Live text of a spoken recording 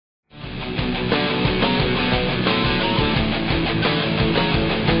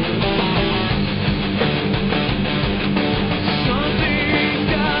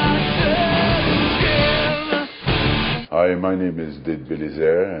my name is Reid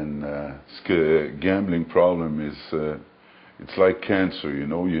and gambling problem is it's like cancer. You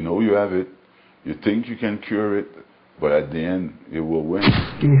know you have it. You think you can cure it, but at the end it will win.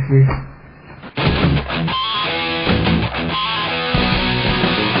 Give me 3.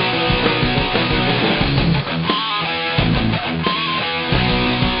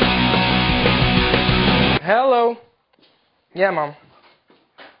 Hello. Yeah, Mom.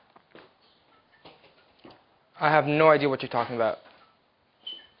 I have no idea what you're talking about.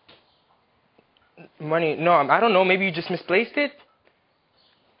 Money? No, I don't know. Maybe you just misplaced it?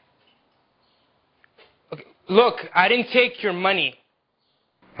 Okay. Look, I didn't take your money.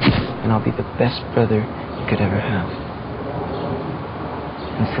 And I'll be the best brother you could ever have.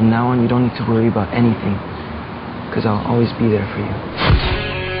 And from now on, you don't need to worry about anything, because I'll always be there for you.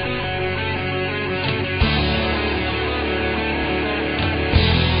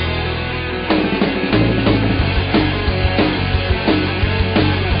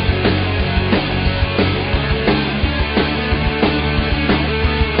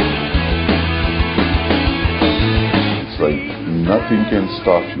 Nothing can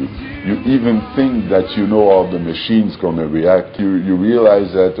stop you. You even think that you know how the machine's going to react. You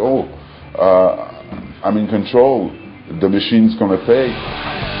realize that, oh, I'm in control. The machine's going to pay.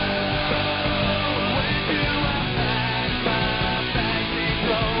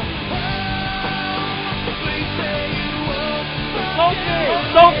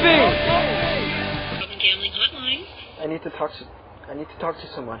 Sophie! Gambling hotline. I need to talk to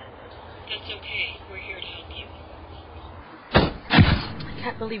someone. That's okay. We're here to help you. I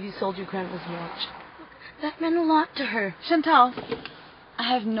can't believe you sold your grandma's watch. Look, that meant a lot to her. Chantal,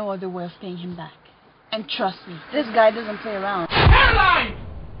 I have no other way of paying him back. And trust me, this guy doesn't play around. Caroline!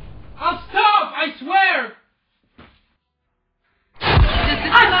 I'll stop, I swear! Does this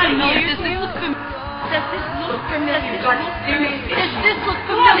look familiar? Does this look familiar? Does this look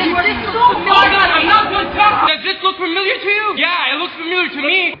familiar? Oh my God, I'm not going to talk! Does this look familiar to you? Yeah, it looks familiar to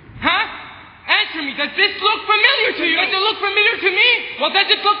me. Huh? Answer me, does this look familiar to you? Does it look familiar to me? Well, does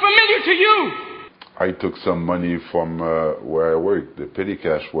it look familiar to you? I took some money from where I work, the petty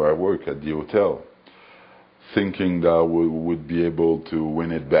cash where I work at the hotel, thinking that we would be able to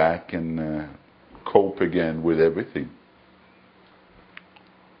win it back and cope again with everything.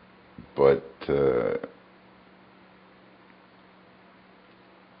 But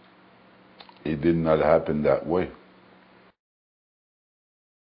it did not happen that way.